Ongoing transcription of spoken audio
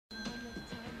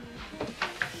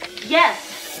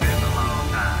Yes.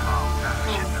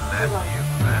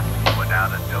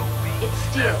 It's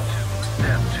steel.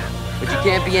 But you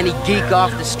can't be any geek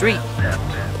off the street.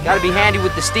 Gotta be handy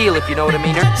with the steel, if you know what I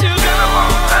mean.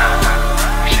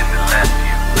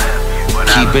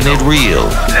 Keeping it real.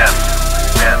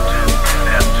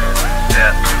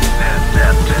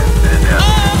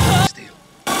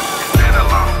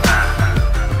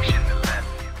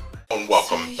 And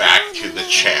welcome back to the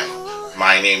channel.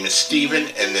 My name is Steven,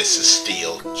 and this is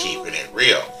Steel Keeping It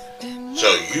Real.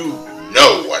 So you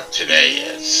know what today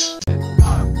is.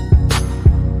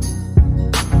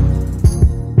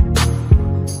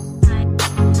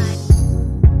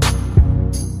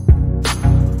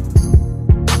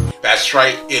 That's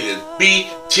right, it is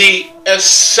BTS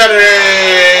Saturday!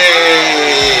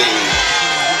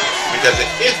 Because it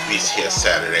is BTS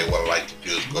Saturday, what I like to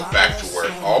do is go back to where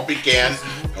it all began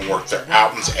and work their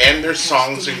albums and their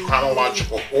songs in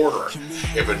chronological order.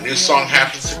 If a new song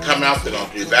happens to come out, then I'll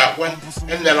do that one,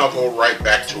 and then I'll go right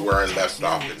back to where I left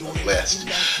off in the list.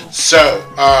 So,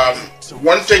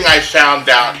 one thing I found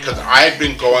out, because I had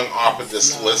been going off of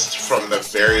this list from the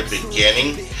very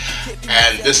beginning,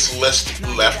 and this list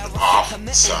left off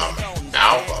some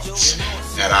albums.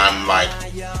 And I'm like,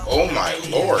 oh my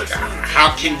lord,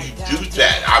 how can you do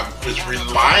that? I was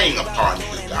relying upon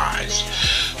you guys.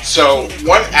 So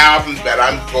one album that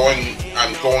I'm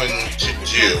going to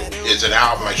do is an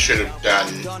album I should have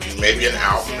done maybe an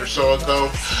album or so ago,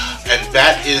 and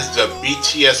that is the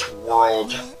BTS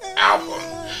World album,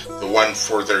 the one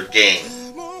for their game.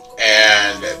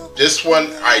 And this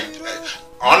one,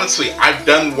 honestly, I've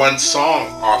done one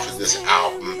song off of this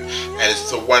album, and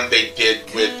it's the one they did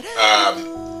with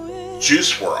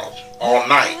Juice WRLD, All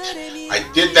Night. I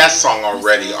did that song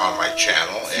already on my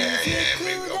channel, and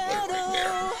maybe I'll put it right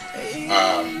there.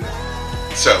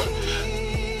 So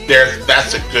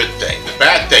that's a good thing. The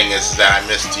bad thing is that I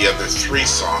missed the other 3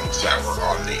 songs that were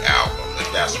on the album, and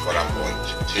that's what I'm going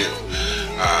to do.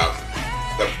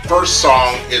 The first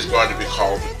song is going to be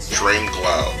called Dream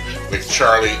Glow with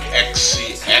Charli,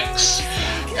 XCX,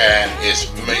 and it's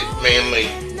mainly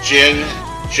Jin,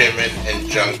 Jimin, and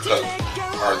Jungkook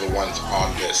are the ones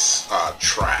on this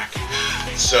track.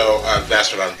 So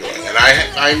that's what I'm doing, and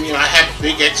I mean I have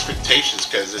big expectations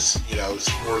because it's it's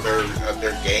for their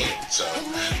game. So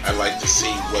I like to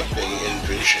see what they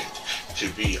envisioned to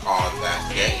be on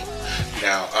that game.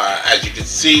 Now, as you can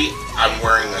see, I'm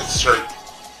wearing a shirt.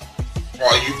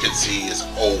 All you can see is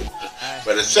old,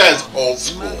 but it says old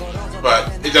school,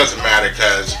 but it doesn't matter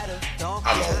because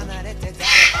I'm old.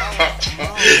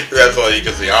 That's all you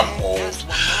can see. I'm old,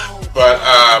 but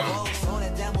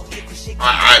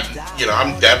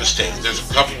I'm devastated. There's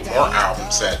a couple more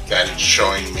albums that it's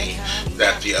showing me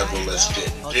that the other list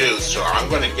didn't do, so I'm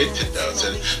going to get to those.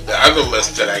 And the other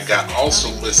list that I got also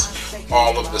lists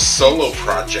all of the solo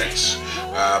projects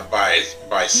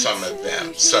by some of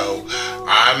them. So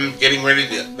I'm getting ready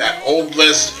to that old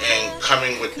list and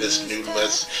coming with this new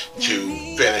list to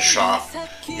finish off.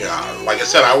 Like I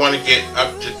said, I want to get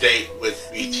up to date with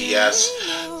BTS.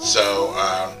 So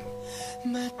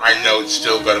I know it's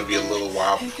still going to be a little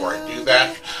while before I do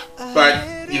that.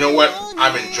 But you know what?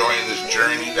 I'm enjoying this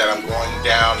journey that I'm going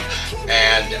down,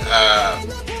 and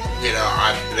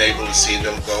I've been able to see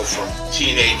them go from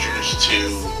teenagers to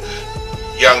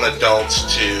young adults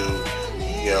to,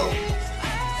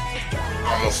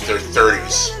 almost their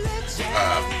 30s.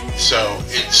 So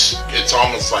it's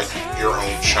almost like your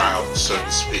own child, so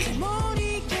to speak.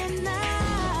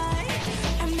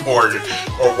 Or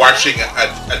watching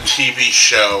a TV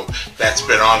show that's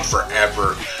been on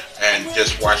forever, and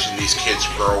just watching these kids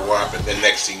grow up, and then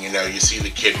next thing you know, you see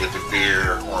the kid with the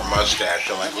beard or a mustache.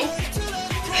 You're like, oh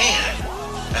man,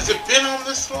 has it been on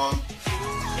this long?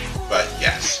 But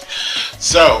yes.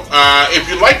 So, if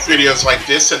you like videos like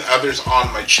this and others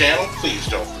on my channel, please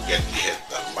don't forget to hit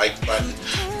the like button,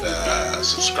 the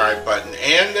subscribe button,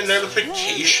 and the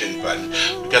notification button,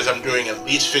 because I'm doing at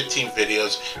least 15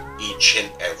 videos each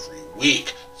and every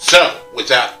week. So,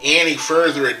 without any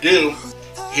further ado,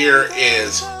 here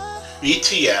is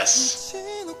BTS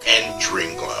and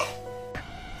Dream Glow.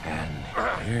 And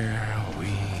here we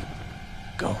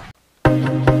go.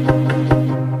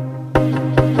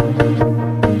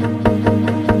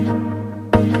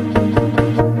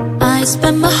 I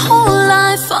spent my whole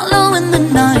life following the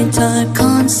night. I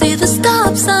can't see the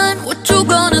stop sign. What you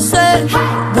gonna say?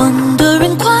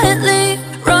 Wandering quietly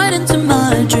right into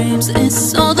my dreams.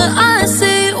 It's all that I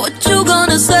see. What you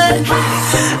gonna say?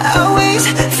 Always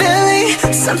feeling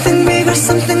something bigger,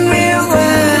 something real.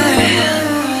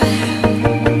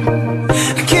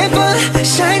 Keep on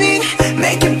shining,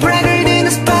 make it brighter than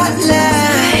a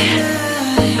spotlight.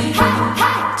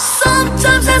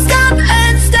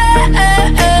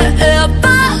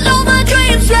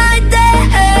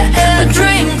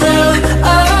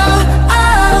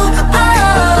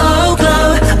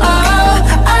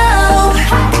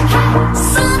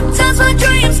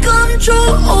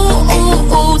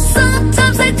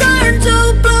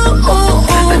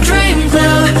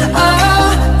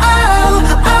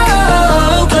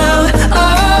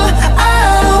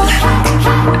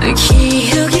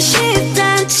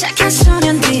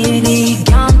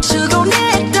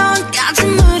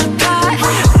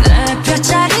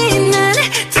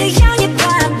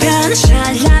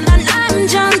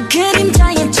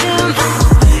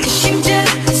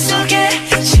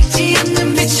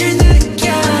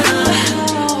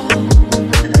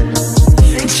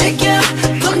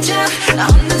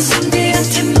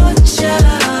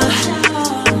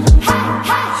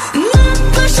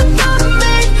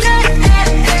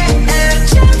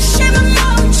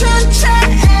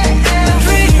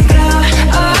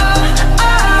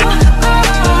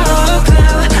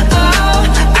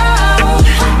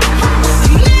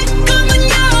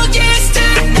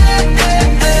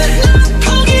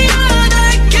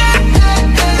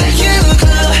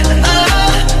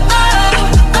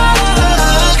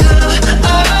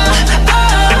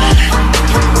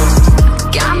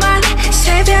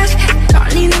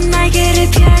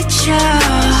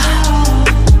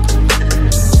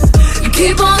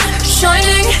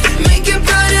 shining, make it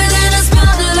brighter than a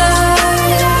spotlight.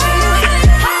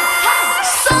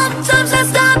 Sometimes I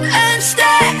stop and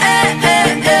stare,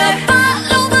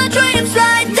 follow my dreams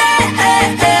like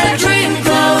that. Dream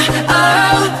glow,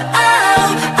 oh,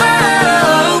 oh,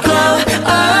 oh, glow,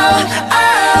 oh,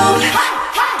 oh.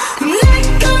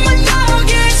 Like I'm a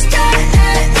longest day,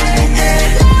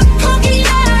 poking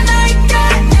out like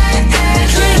that.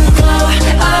 Dream glow,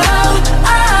 oh,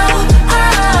 oh,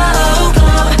 oh,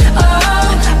 glow,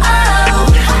 oh, oh.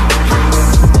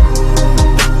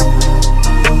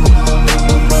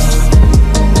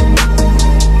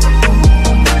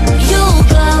 You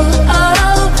glow,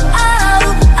 oh,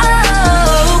 oh,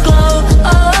 oh, glow, oh,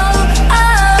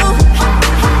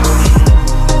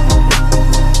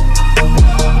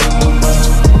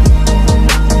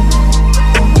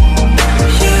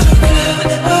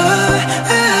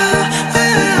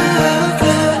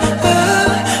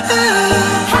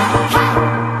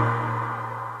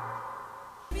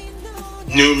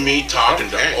 New me talking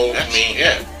to old me.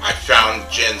 Yeah. I found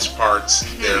Jen's parts.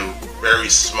 They're very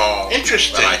small.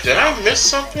 Interesting. But Did found- I miss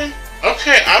something?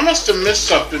 Okay, I must have missed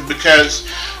something because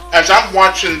as I'm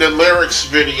watching the lyrics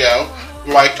video,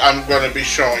 like I'm going to be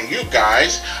showing you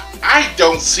guys, I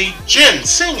don't see Jen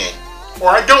singing. Or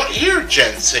I don't hear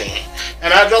Jen singing.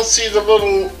 And I don't see the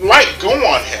little light go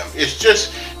on him. It's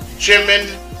just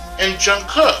Jimin and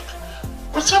Jungkook.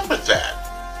 What's up with that?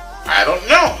 I don't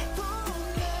know.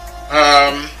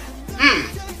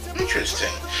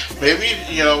 Interesting. Maybe,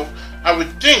 I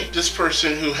would think this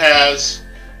person who has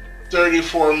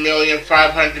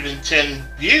 34,510,000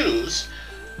 views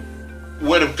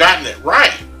would have gotten it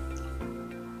right.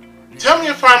 Tell me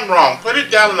if I'm wrong. Put it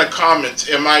down in the comments.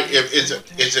 Is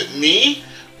it me,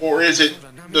 or is it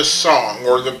the song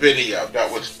or the video that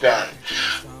was done?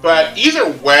 But either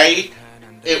way,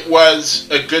 it was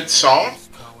a good song.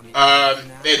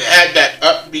 It had that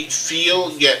upbeat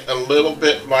feel, yet a little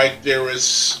bit like there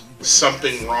was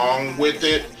something wrong with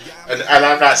it. And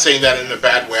I'm not saying that in a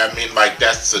bad way. I mean, like,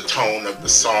 that's the tone of the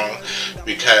song,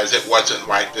 because it wasn't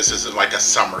like, this isn't like a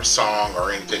summer song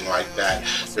or anything like that.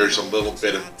 There's a little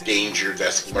bit of danger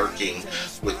that's lurking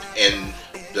within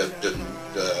the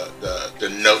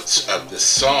notes of the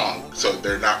song. So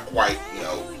they're not quite,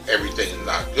 everything is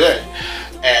not good.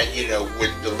 And,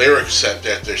 with the lyrics that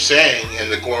they're saying, in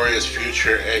the glorious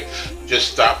future, just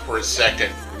stop for a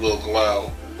second, we'll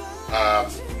glow.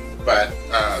 But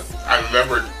I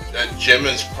remember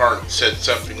Jimin's part said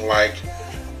something like,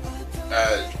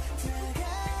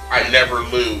 I never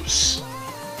lose.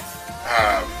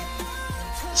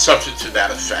 Something to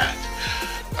that effect.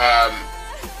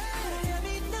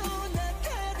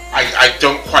 I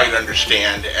don't quite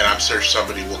understand, and I'm sure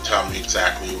somebody will tell me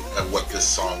exactly what this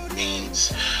song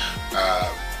means.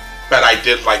 But I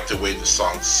did like the way the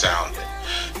song sounded.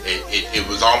 It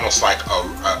was almost like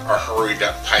a hurried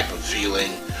up type of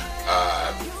feeling,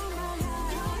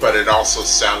 but it also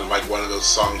sounded like one of those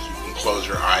songs you can close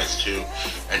your eyes to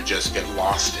and just get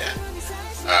lost in.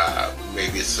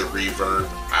 Maybe it's the reverb,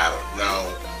 I don't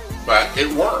know. But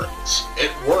it works.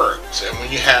 It works. And when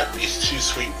you have these two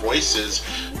sweet voices,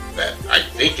 that I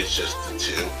think it's just the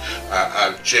two,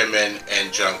 of Jimin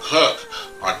and Jungkook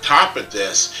on top of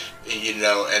this, and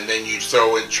then you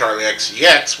throw in Charli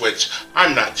XCX, which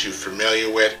I'm not too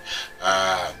familiar with,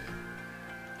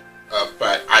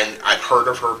 but I've heard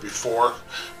of her before,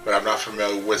 but I'm not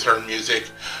familiar with her music.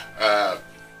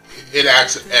 It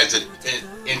acts as an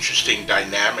interesting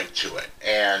dynamic to it,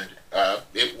 and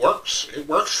it works. It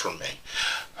works for me.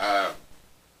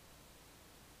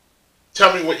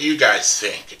 Tell me what you guys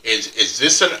think. Is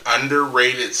this an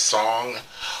underrated song,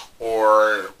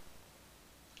 or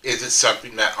is it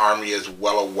something that ARMY is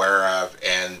well aware of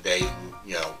and they,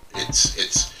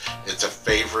 it's a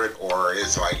favorite, or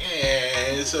is like,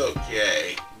 it's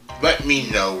okay? Let me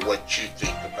know what you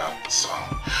think about the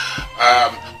song.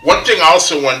 One thing I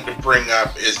also wanted to bring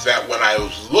up is that when I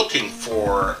was looking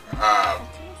for a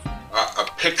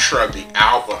picture of the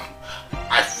album,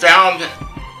 I found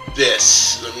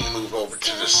this. Let me move over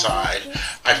to the side.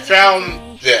 I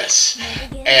found this,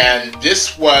 and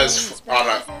this was on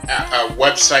a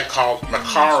website called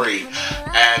Macari,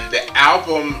 and the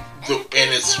album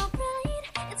in its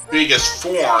biggest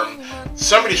form,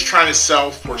 somebody's trying to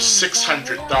sell for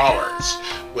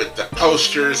 $600 with the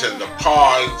posters and the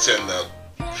pogs and the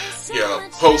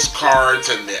postcards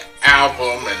and the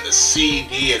album and the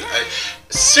CD, and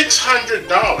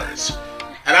 $600.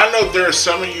 And I know there are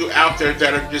some of you out there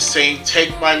that are just saying, take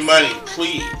my money,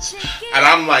 please. And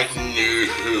I'm like, no,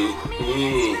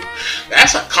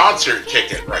 that's a concert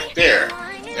ticket right there.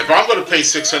 If I'm going to pay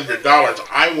 $600,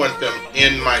 I want them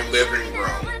in my living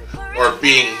room or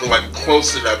being like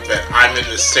close enough that I'm in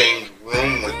the same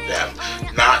room with them,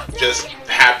 not just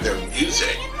have their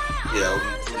music. You know,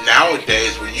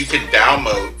 nowadays when you can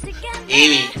download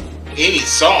any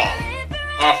song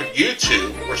off of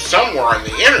YouTube or somewhere on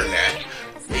the internet,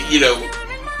 you know,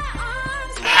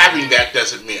 having that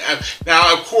doesn't mean.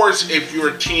 Now, of course, if you're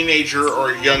a teenager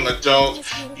or a young adult,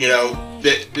 you know,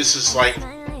 that this is like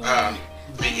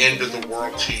the end of the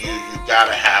world to you. You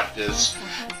gotta have this,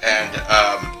 and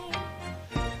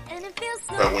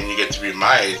but when you get to be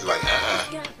my age, like,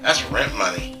 that's rent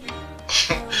money.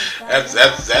 that's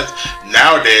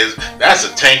nowadays that's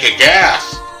a tank of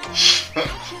gas.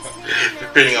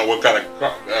 Depending on what kind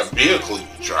of vehicle you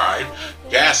drive,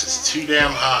 gas is too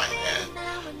damn high, man.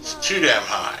 It's too damn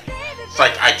high. It's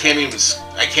like I can't even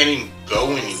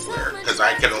go anywhere because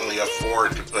I can only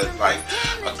afford to put like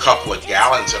a couple of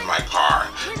gallons in my car,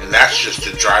 and that's just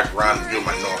to drive around and do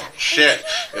my normal shit.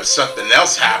 If something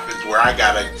else happens where I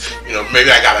gotta, you know,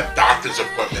 maybe I got a doctor's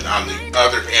appointment on the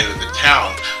other end of the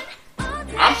town,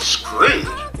 I'm screwed.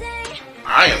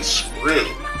 I am screwed.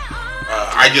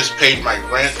 I just paid my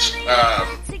rent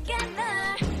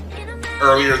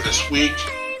earlier this week,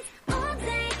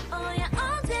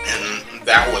 and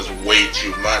that was way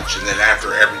too much. And then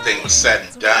after everything was said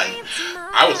and done,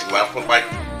 I was left with like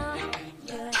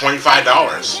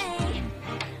 $25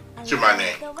 to my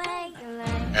name,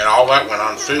 and all that went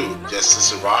on food just to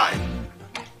survive.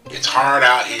 It's hard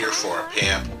out here for a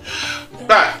pimp,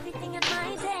 but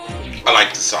I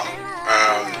like the song.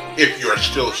 If you are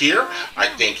still here, I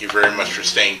thank you very much for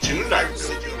staying tuned. I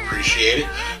really do appreciate it.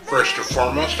 First and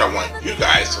foremost, I want you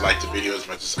guys to like the video as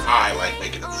much as I like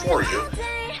making it for you.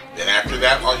 Then after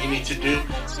that, all you need to do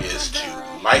is to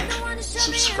like,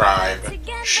 subscribe,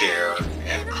 share,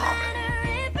 and comment.